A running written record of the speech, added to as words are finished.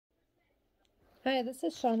Hi, this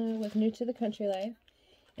is Shauna with New to the Country Life,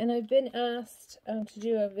 and I've been asked to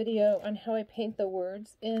do a video on how I paint the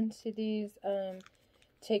words into these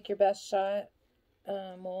Take Your Best Shot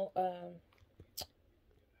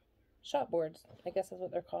shot boards, I guess is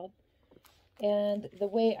what they're called. And the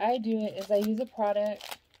way I do it is I use a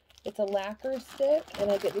product. It's a lacquer stick, and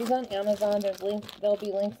I get these on Amazon. There'll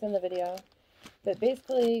be links in the video. But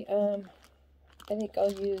basically, I think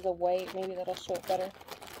I'll use a white, maybe that'll show it better.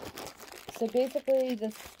 So basically, the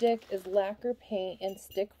stick is lacquer paint in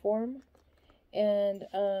stick form, and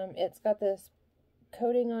it's got this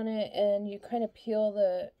coating on it, and you kind of peel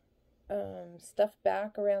the stuff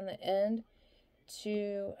back around the end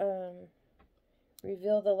to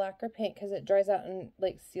reveal the lacquer paint, because it dries out and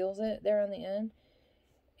like seals it there on the end.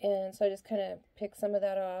 And so I just kind of pick some of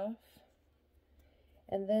that off,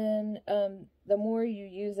 and then the more you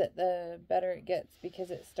use it, the better it gets, because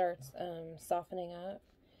it starts softening up.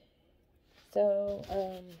 So,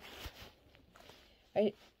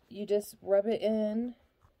 you just rub it in,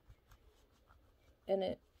 and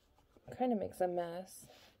it kind of makes a mess,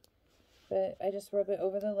 but I just rub it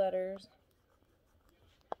over the letters,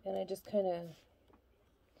 and I just kind of,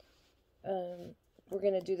 we're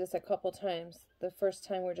going to do this a couple times. The first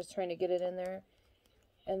time we're just trying to get it in there,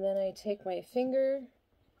 and then I take my finger,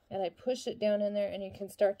 and I push it down in there, and you can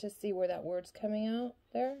start to see where that word's coming out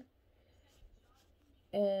there.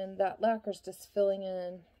 And that lacquer's just filling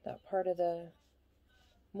in that part of the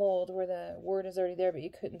mold where the word is already there, but you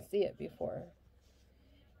couldn't see it before.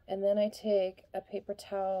 And then I take a paper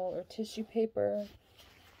towel or tissue paper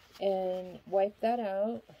and wipe that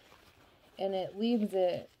out, and it leaves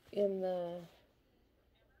it in the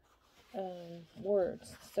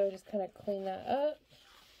words. So I just kind of clean that up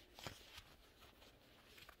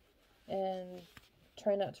and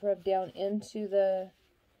try not to rub down into the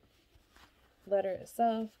letter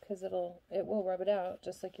itself, because it will rub it out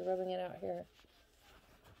just like you're rubbing it out here.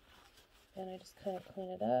 And I just kind of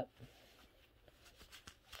clean it up,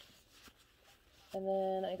 and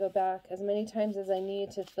then I go back as many times as I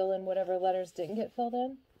need to fill in whatever letters didn't get filled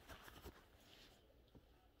in,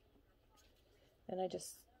 and I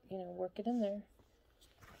just work it in there,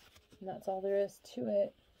 and that's all there is to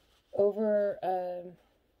it. Over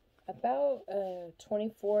about a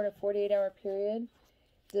 24 to 48 hour period,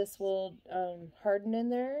 this will harden in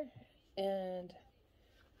there, and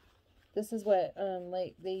this is what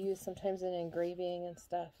like they use sometimes in engraving and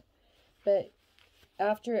stuff. But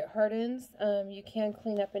after it hardens, you can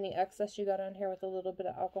clean up any excess you got on here with a little bit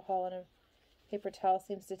of alcohol, and a paper towel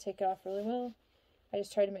seems to take it off really well. I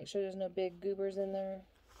just try to make sure there's no big goobers in there,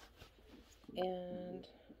 and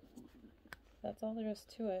that's all there is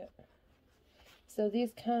to it. So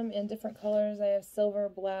these come in different colors. I have silver,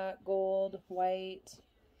 black, gold, white.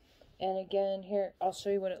 And again, here, I'll show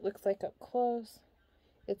you what it looks like up close.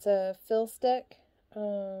 It's a fill stick,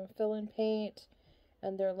 fill-in paint,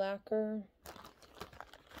 and they're lacquer.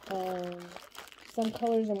 Some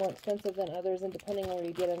colors are more expensive than others, and depending on where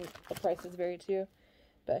you get them, the prices vary too.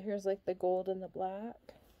 But here's like the gold and the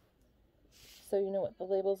black, so you know what the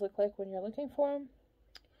labels look like when you're looking for them.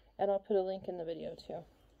 And I'll put a link in the video too.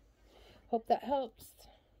 Hope that helps.